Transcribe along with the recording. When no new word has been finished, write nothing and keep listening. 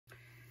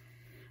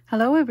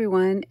Hello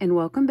everyone, and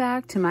welcome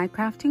back to my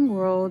crafting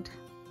world.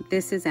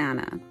 This is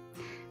Anna.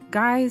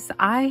 Guys,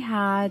 I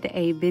had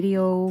a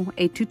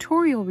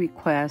tutorial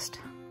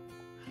request,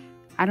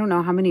 I don't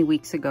know how many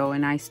weeks ago,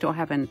 and I still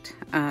haven't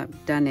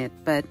done it,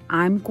 but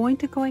I'm going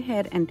to go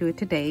ahead and do it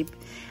today.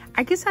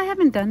 I guess I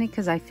haven't done it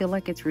because I feel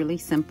like it's really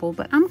simple,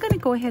 but I'm going to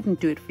go ahead and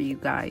do it for you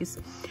guys.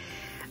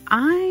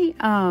 My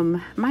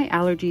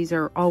allergies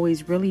are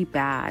always really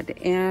bad,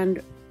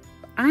 and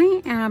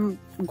I am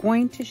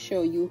going to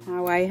show you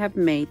how I have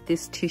made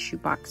this tissue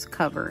box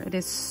cover. It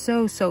is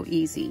so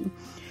easy.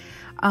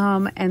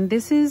 And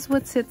this is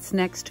what sits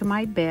next to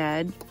my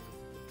bed.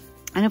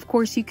 And of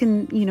course you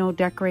can,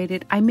 decorate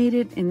it. I made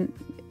it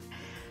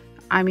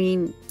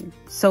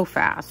so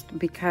fast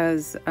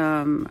because,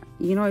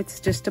 it's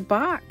just a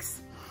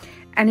box.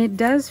 And it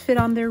does fit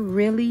on there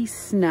really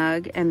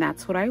snug, and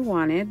that's what I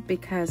wanted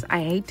because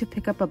I hate to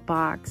pick up a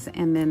box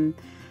and then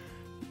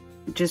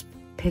just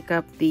pick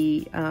up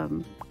the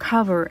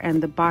cover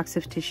and the box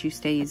of tissue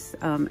stays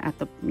at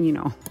the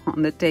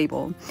on the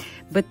table.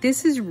 But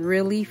this is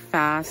really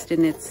fast,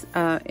 and it's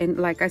and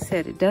like I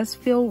said, it does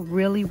feel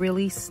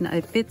really snug.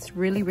 It fits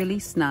really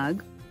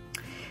snug.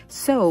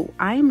 So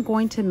I'm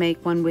going to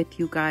make one with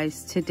you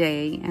guys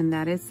today, and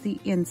that is the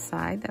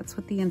inside. That's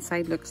what the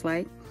inside looks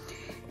like,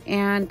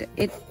 and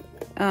it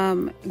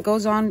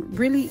goes on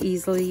really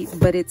easily,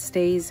 but it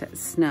stays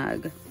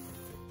snug.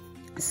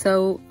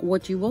 So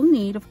what you will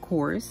need, of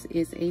course,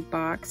 is a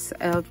box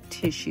of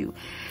tissue.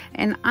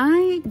 And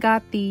I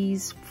got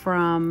these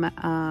from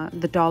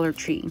the Dollar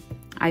Tree.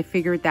 I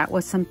figured that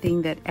was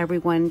something that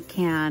everyone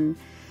can,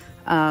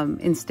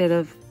 instead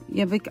of,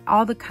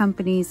 all the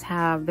companies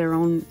have their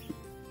own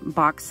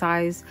box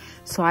size.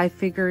 So I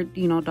figured,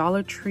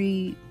 Dollar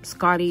Tree,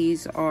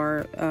 Scotties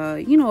are,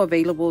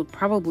 available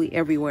probably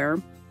everywhere.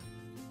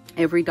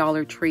 Every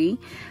Dollar Tree,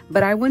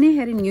 but I went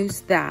ahead and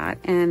used that,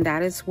 and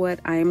that is what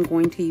I am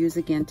going to use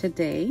again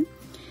today.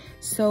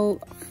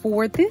 So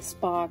for this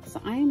box,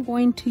 I am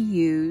going to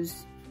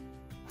use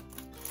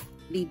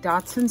the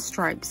Dots and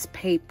Stripes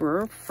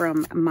paper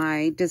from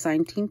my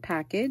design team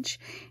package,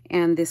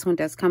 and this one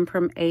does come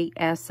from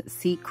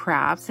ASC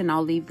Crafts, and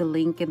I'll leave the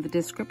link in the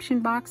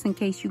description box in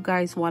case you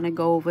guys want to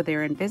go over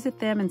there and visit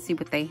them and see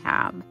what they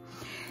have.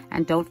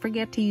 And don't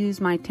forget to use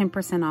my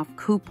 10% off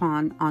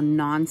coupon on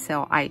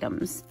non-sale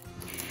items.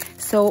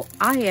 So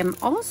I am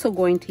also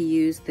going to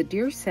use the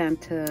Dear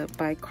Santa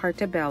by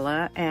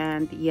Cartabella,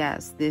 and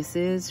yes, this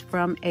is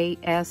from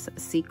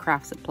ASC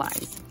Craft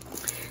Supplies.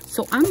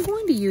 So I'm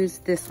going to use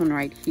this one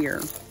right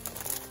here.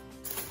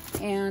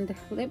 And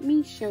let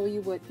me show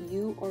you what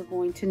you are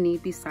going to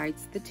need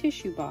besides the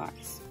tissue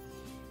box.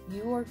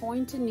 You are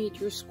going to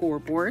need your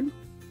scoreboard,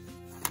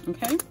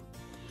 okay?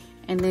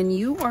 And then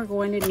you are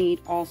going to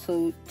need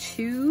also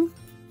 2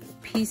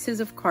 pieces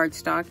of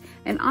cardstock,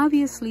 and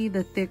obviously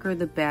the thicker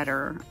the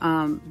better,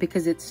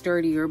 because it's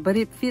sturdier, but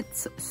it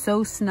fits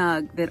so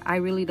snug that I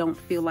really don't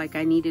feel like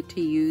I needed to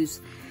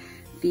use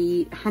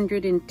the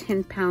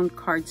 110-pound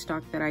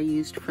cardstock that I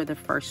used for the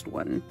first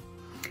one.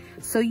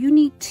 So you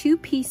need 2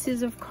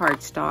 pieces of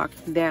cardstock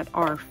that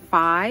are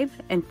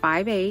 5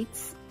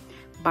 5/8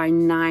 by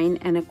 9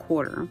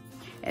 1/4.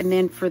 And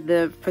then for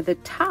the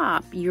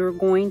top, you're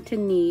going to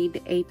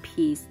need a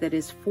piece that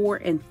is 4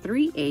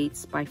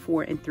 3/8 by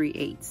 4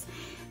 3/8.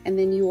 And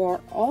then you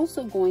are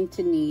also going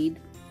to need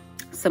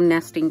some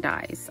nesting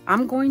dies.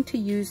 I'm going to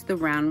use the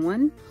round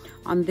one.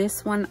 On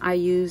this one, I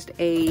used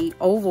a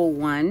oval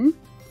one,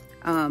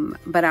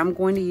 but I'm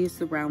going to use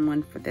the round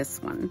one for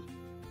this one.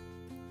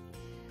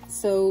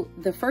 So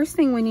the first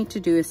thing we need to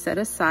do is set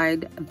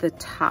aside the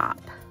top,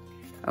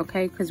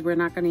 okay? Because we're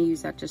not going to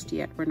use that just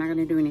yet. We're not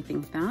going to do anything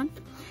with that.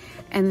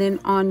 And then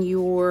on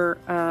your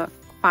 5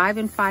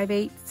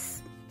 5/8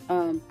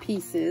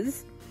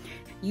 pieces,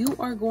 you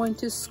are going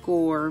to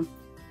score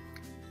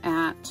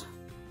at,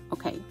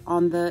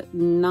 on the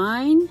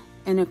 9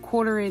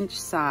 1/4 inch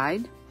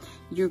side,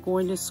 you're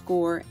going to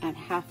score at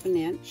 1/2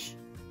 inch.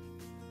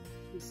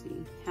 Let's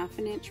see,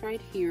 1/2 inch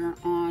right here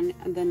on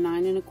the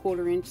 9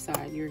 1/4 inch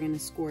side. You're going to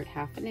score at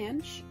 1/2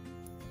 inch,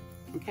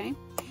 okay?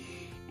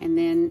 And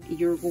then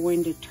you're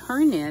going to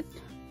turn it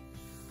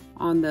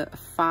on the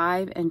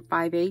 5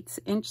 5/8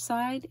 inch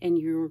side, and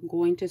you're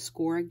going to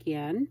score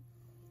again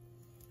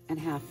at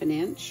 1/2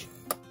 inch,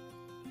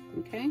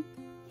 okay?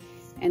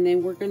 And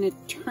then we're going to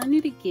turn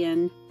it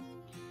again.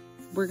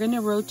 We're going to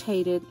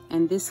rotate it,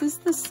 and this is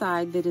the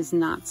side that is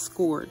not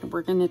scored.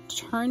 We're going to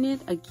turn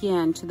it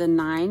again to the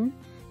 9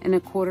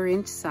 1/4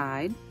 inch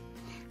side,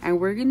 and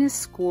we're going to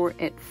score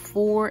at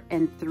 4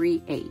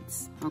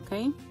 3/8,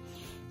 okay?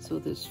 So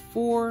there's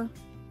 4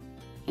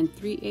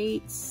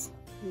 3/8,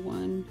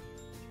 1,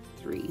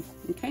 3,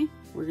 okay?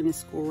 We're going to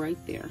score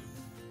right there.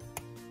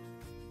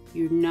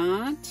 You're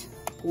not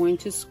going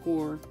to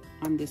score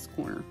on this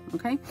corner,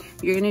 okay?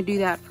 You're going to do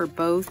that for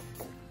both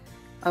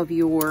of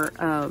your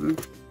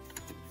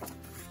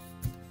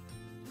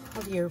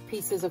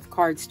pieces of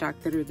cardstock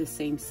that are the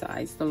same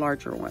size, the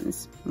larger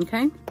ones,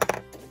 okay?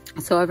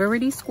 So I've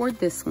already scored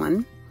this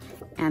one,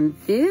 And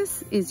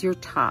this is your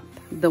top,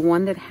 the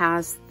one that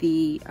has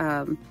the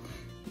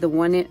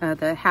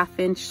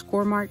 1/2-inch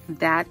score mark.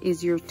 That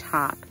is your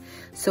top.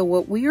 So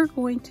what we are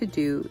going to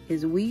do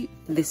is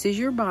this is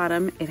your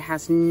bottom. It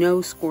has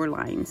no score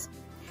lines.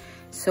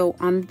 So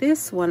on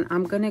this one,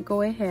 I'm gonna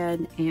go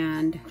ahead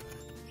and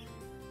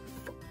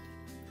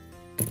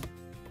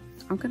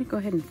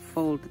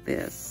fold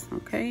this,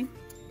 okay?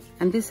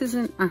 And this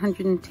isn't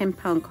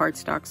 110-pound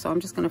cardstock, so I'm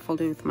just gonna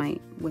fold it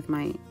with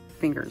my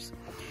fingers.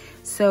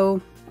 So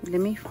let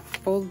me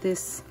fold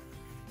this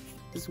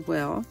as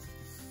well.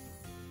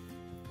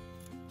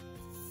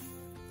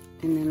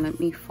 And then let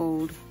me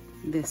fold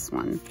this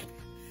one,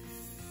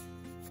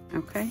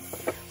 okay?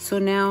 So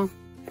now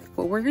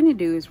what we're gonna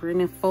do is we're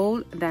gonna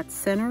fold that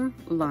center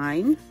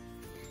line,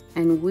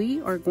 and we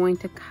are going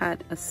to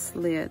cut a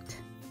slit,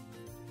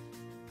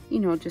 you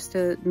know, just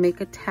to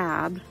make a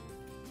tab,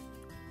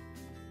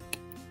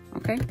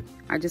 okay?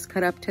 I just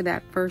cut up to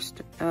that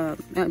first,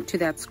 to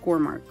that score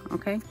mark,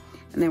 okay?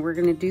 And then we're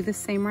gonna do the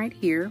same right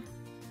here,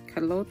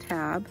 cut a little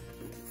tab,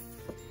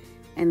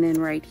 and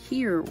then right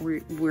here,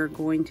 we're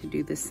going to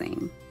do the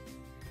same.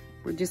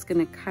 We're just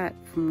gonna cut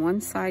from one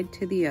side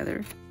to the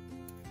other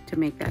to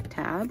make that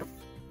tab.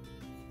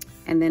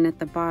 And then at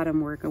the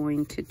bottom, we're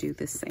going to do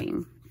the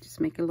same. Just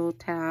make a little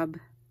tab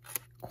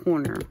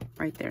corner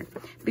right there,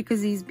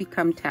 because these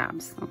become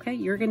tabs, okay?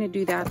 You're gonna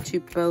do that to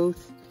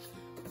both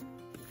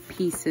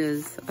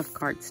pieces of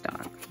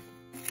cardstock.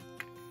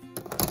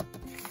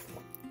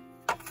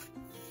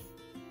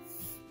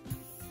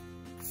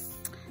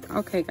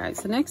 Okay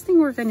guys, the next thing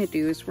we're gonna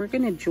do is we're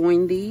gonna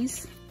join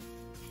these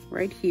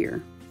right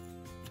here,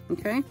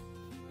 okay?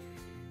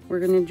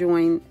 We're gonna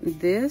join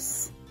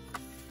this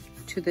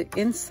to the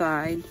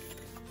inside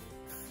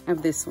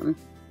of this one.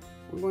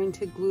 We're going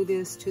to glue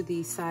this to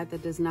the side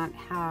that does not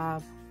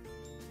have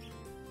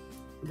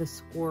the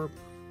score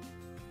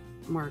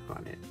mark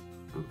on it,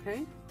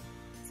 okay?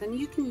 So then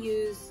you can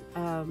use,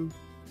 of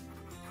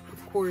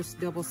course,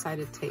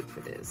 double-sided tape for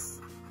this.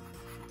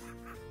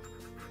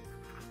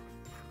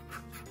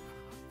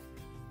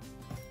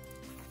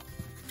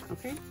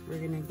 Okay, we're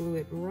gonna glue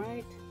it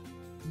right.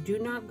 Do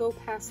not go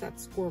past that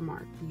score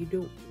mark. You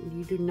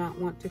do not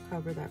want to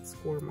cover that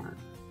score mark.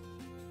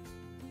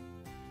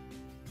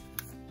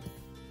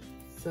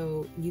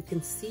 So you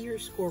can see your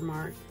score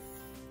mark.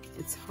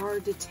 It's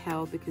hard to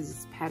tell because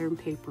it's pattern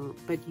paper,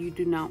 but you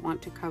do not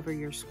want to cover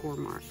your score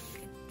mark.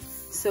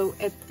 So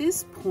at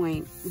this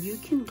point, you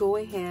can go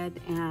ahead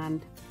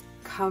and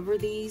cover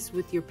these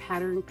with your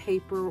pattern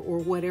paper or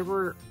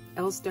whatever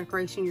else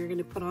decoration you're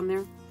gonna put on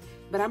there.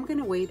 But I'm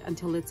gonna wait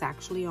until it's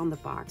actually on the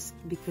box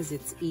because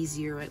it's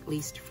easier, at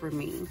least for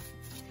me.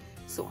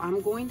 So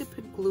I'm going to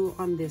put glue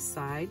on this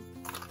side.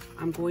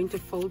 I'm going to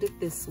fold it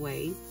this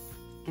way,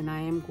 and I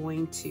am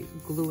going to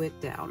glue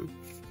it down.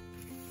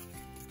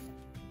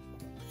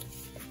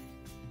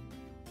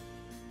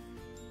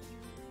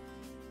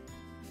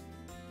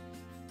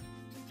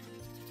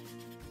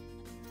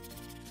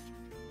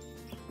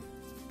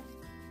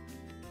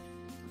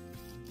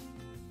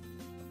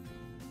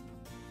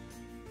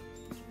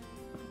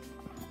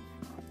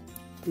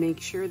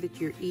 Make sure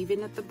that you're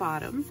even at the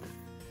bottom,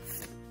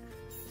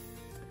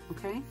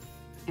 okay?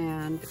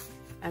 And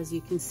as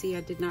you can see,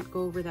 I did not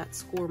go over that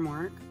score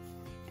mark.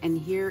 And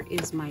here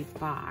is my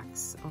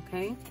box,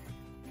 okay?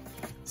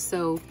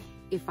 So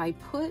if I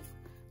put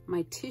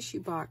my tissue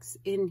box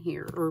in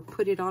here, or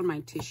put it on my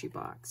tissue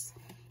box,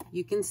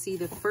 you can see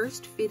the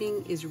first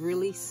fitting is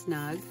really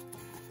snug.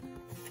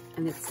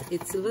 And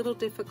it's a little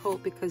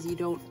difficult because you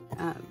don't,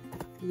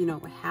 you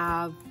know,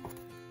 have,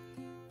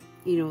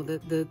 you know,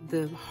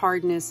 the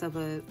hardness of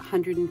a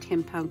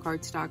 110-pound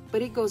cardstock,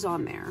 but it goes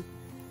on there.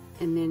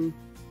 And then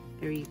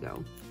there you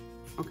go,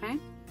 okay?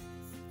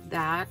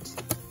 That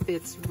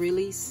fits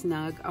really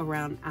snug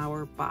around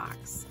our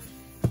box,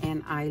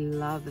 and I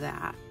love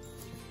that.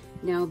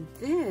 Now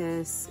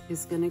this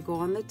is gonna go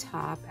on the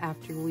top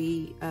after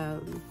we,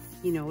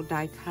 you know,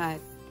 die cut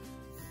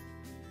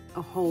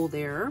a hole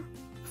there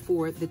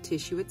for the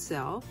tissue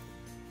itself.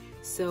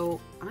 So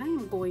I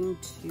am going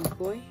to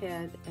go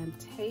ahead and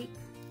take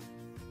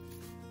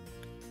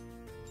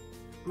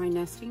my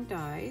nesting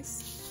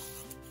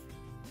dies,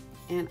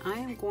 and I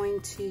am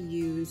going to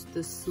use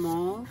the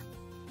small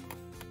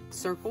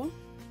circle,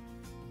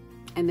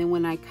 and then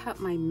when I cut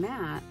my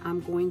mat,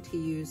 I'm going to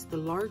use the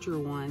larger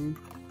one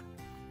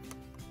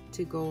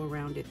to go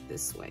around it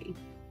this way,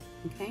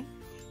 okay?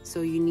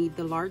 So you need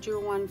the larger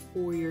one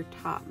for your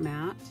top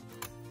mat,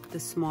 the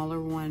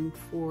smaller one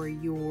for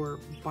your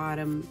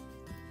bottom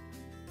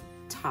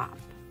top,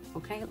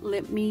 okay?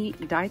 Let me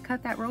die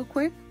cut that real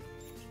quick.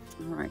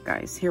 All right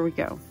guys, here we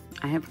go.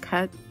 I have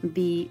cut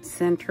the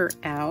center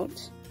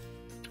out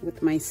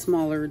with my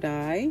smaller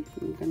die.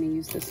 I'm gonna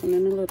use this one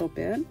in a little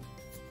bit.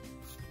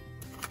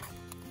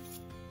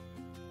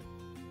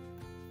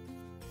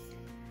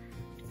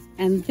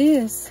 And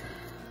this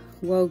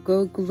will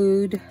go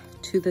glued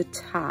to the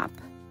top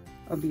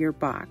of your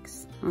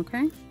box,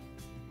 okay?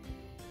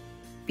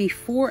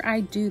 before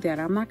I do that,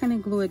 I'm not going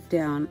to glue it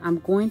down. I'm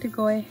going to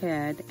go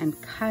ahead and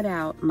cut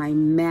out my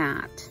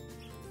mat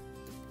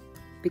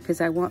because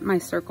I want my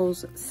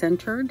circles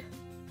centered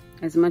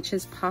as much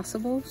as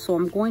possible. So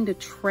I'm going to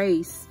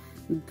trace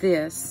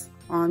this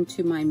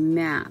onto my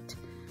mat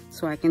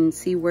so I can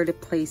see where to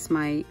place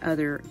my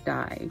other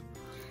die.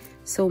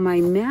 So my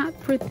mat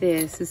for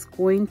this is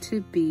going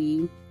to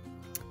be,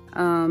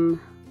 I'm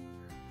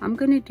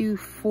going to do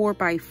 4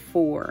 by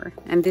 4,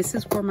 and this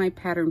is where my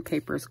pattern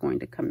paper is going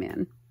to come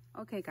in.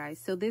 Okay guys,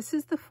 so this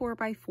is the 4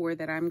 by 4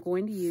 that I'm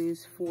going to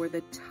use for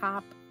the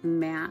top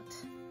mat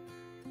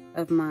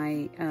of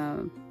my,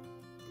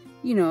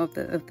 you know,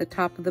 of the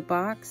top of the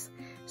box.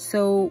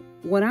 So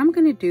what I'm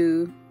going to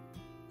do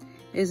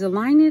is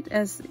align it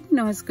as, you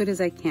know, as good as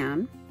I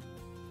can.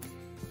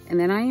 And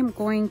then I am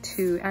going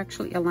to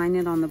actually align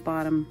it on the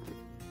bottom.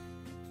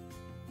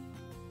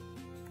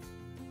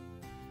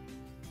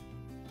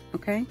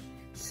 Okay,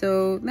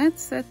 so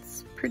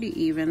that's pretty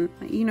even.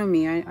 You know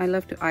me, I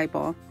love to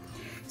eyeball.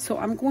 So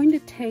I'm going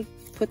to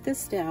put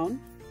this down.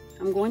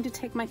 I'm going to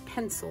take my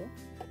pencil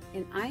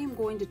and I am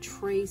going to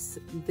trace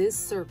this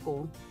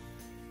circle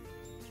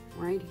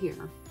right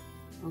here.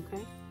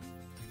 Okay,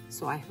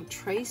 so I have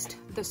traced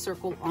the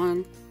circle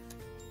on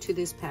to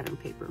this pattern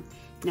paper.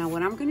 Now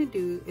what I'm going to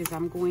do is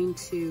I'm going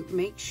to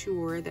make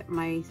sure that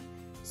my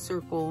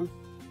circle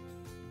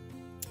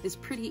is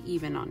pretty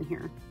even on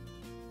here,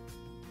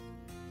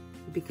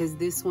 because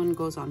this one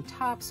goes on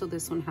top, so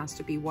this one has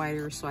to be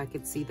wider so I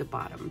could see the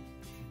bottom.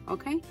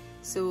 Okay,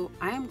 so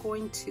I am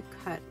going to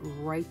cut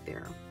right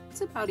there.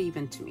 It's about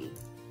even to me.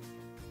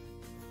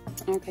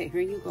 Okay,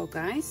 here you go,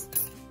 guys.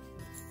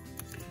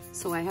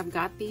 So I have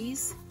got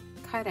these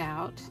cut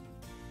out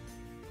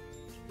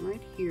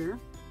right here.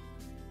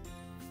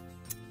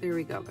 There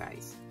we go,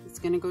 guys. It's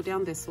gonna go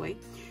down this way.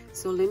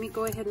 So let me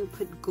go ahead and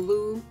put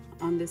glue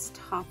on this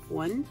top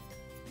one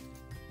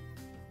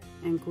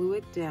and glue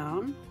it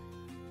down.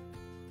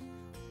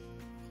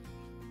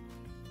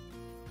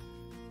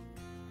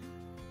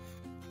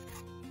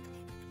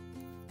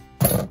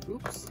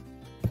 Oops.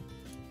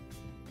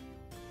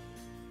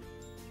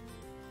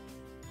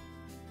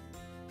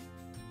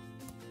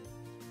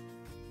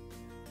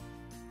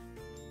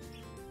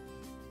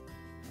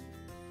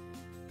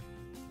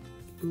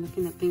 I'm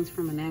looking at things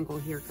from an angle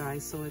here,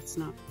 guys, so it's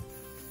not,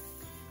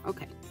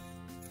 okay.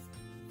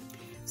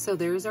 So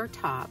there's our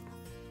top,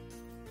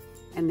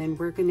 and then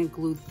we're gonna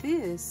glue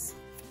this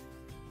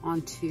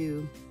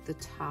onto the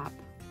top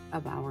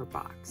of our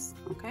box,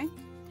 okay?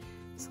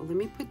 So let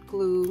me put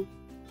glue.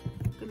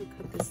 I'm gonna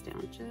cut this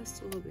down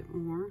just a little bit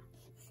more.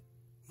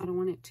 I don't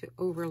want it to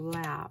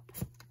overlap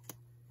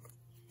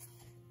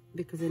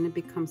because then it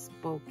becomes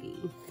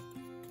bulky.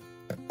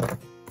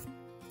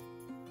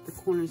 The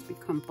corners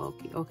become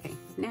bulky. Okay,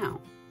 now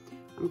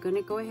I'm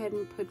gonna go ahead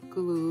and put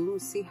glue.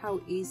 See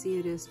how easy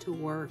it is to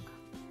work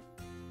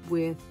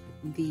with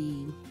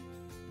the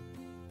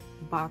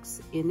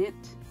box in it.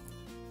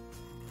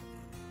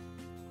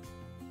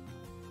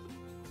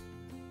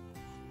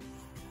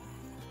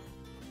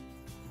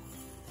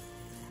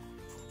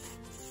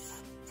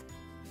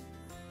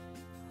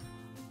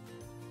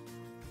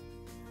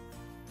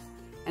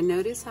 And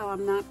notice how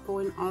I'm not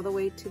going all the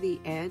way to the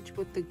edge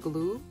with the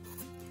glue.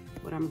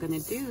 What I'm gonna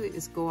do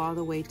is go all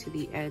the way to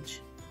the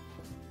edge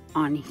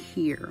on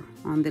here,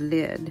 on the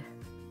lid,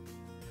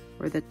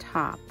 or the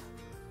top.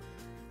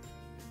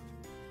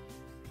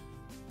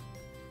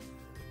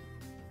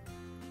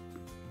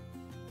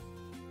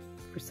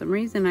 For some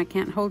reason, I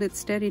can't hold it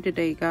steady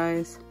today,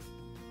 guys.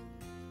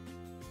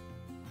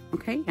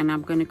 Okay, and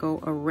I'm gonna go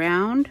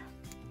around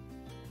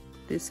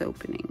this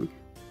opening.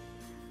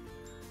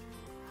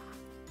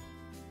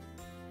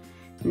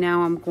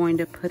 Now I'm going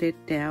to put it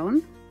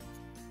down.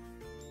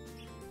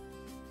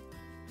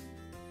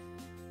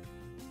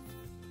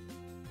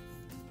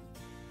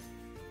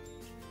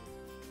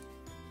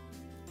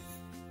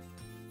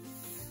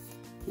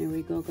 There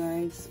we go,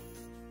 guys.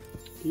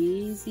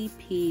 Easy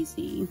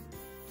peasy.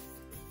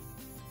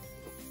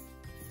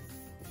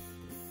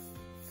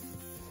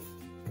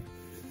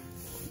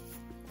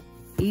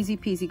 Easy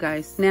peasy,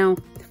 guys. Now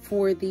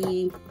for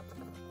the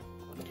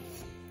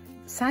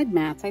side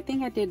mats, I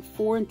think I did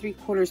 4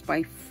 3/4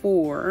 by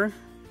 4.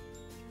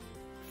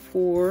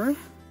 4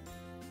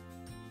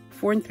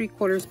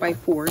 3/4 by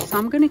 4. So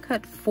I'm going to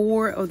cut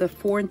 4 of the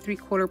 4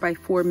 3/4 by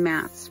 4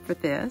 mats for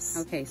this.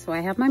 Okay, so I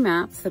have my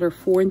mats that are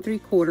 4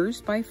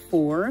 3/4 by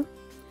 4,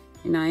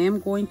 and I am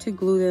going to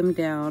glue them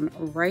down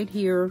right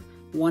here,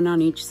 one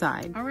on each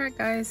side. All right,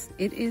 guys,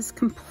 it is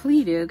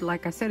completed.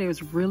 Like I said, it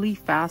was really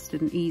fast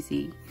and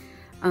easy.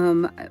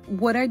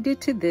 What I did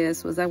to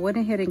this was I went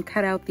ahead and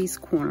cut out these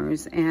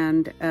corners,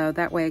 and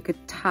that way I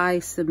could tie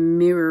some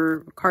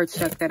mirror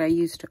cardstock that I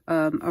used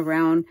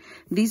around.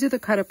 These are the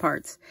cut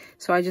aparts.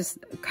 So I just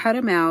cut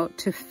them out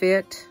to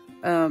fit,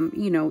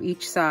 you know,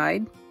 each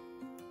side.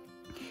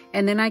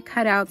 And then I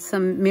cut out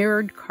some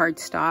mirrored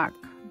cardstock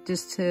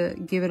just to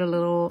give it a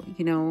little,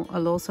 you know, a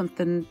little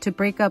something to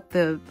break up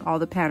all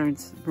the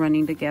patterns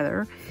running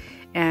together.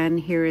 And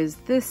here is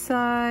this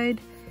side.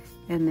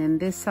 And then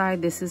this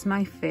side, this is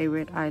my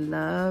favorite. I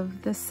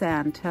love the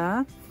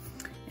Santa.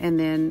 And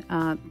then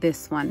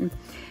this one.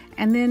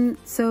 And then,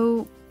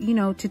 so, you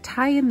know, to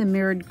tie in the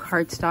mirrored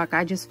cardstock,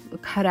 I just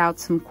cut out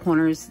some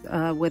corners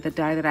with a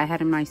die that I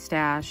had in my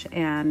stash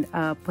and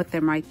put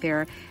them right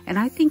there. And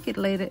I think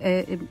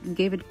it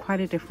gave it quite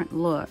a different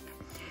look.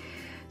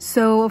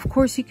 So, of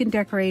course, you can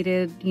decorate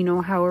it, you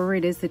know, however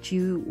it is that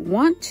you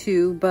want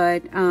to,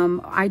 but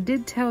I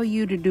did tell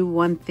you to do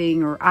one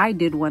thing, or I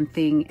did one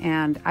thing,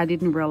 and I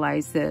didn't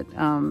realize that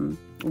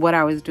what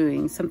I was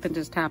doing. Something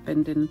just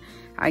happened, and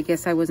I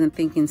guess I wasn't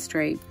thinking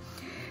straight.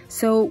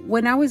 So,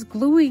 when I was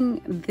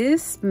gluing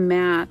this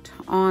mat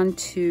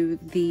onto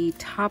the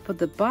top of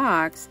the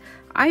box,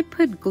 I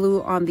put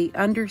glue on the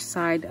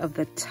underside of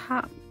the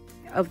top,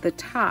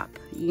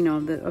 you know,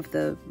 of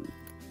the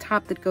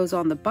top that goes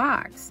on the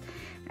box,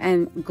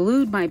 and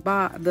glued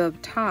the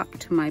top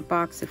to my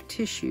box of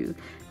tissue.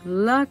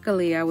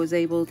 Luckily, I was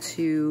able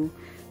to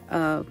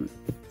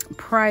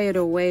pry it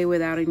away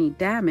without any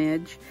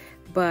damage.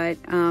 But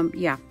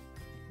yeah,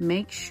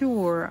 make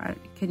sure,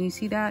 can you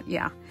see that?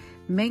 Yeah,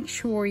 make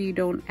sure you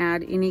don't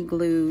add any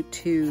glue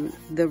to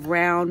the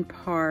round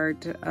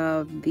part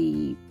of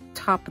the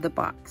top of the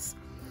box,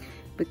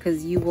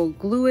 because you will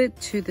glue it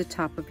to the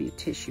top of your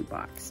tissue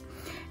box.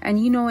 And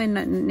you know,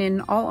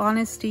 in all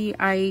honesty,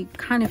 I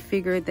kind of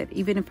figured that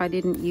even if I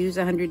didn't use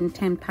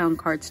 110-pound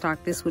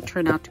cardstock, this would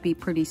turn out to be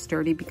pretty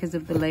sturdy because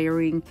of the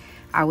layering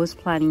I was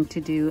planning to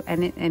do.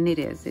 And it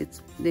is.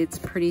 It's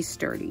pretty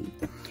sturdy.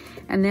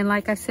 And then,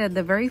 like I said,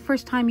 the very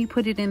first time you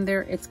put it in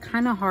there, it's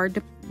kind of hard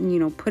to, you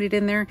know, put it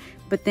in there.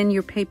 But then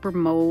your paper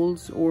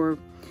molds, or,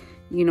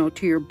 you know,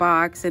 to your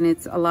box, and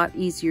it's a lot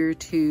easier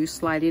to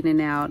slide in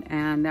and out.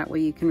 And that way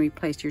you can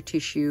replace your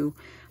tissue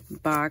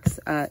box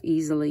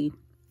easily.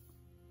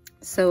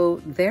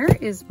 So there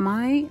is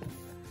my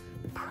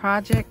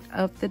project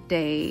of the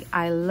day.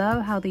 I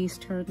love how these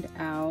turned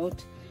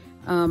out.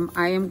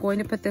 I am going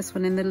to put this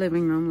one in the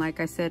living room.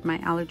 Like I said, my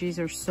allergies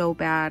are so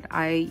bad.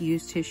 I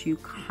use tissue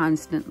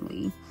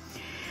constantly.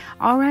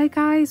 All right,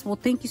 guys. Well,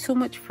 thank you so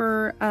much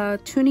for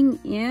tuning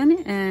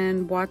in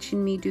and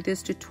watching me do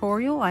this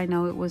tutorial. I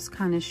know it was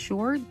kind of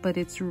short, but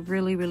it's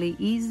really, really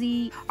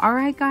easy. All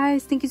right,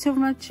 guys. Thank you so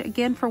much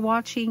again for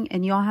watching,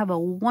 and y'all have a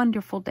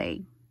wonderful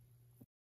day.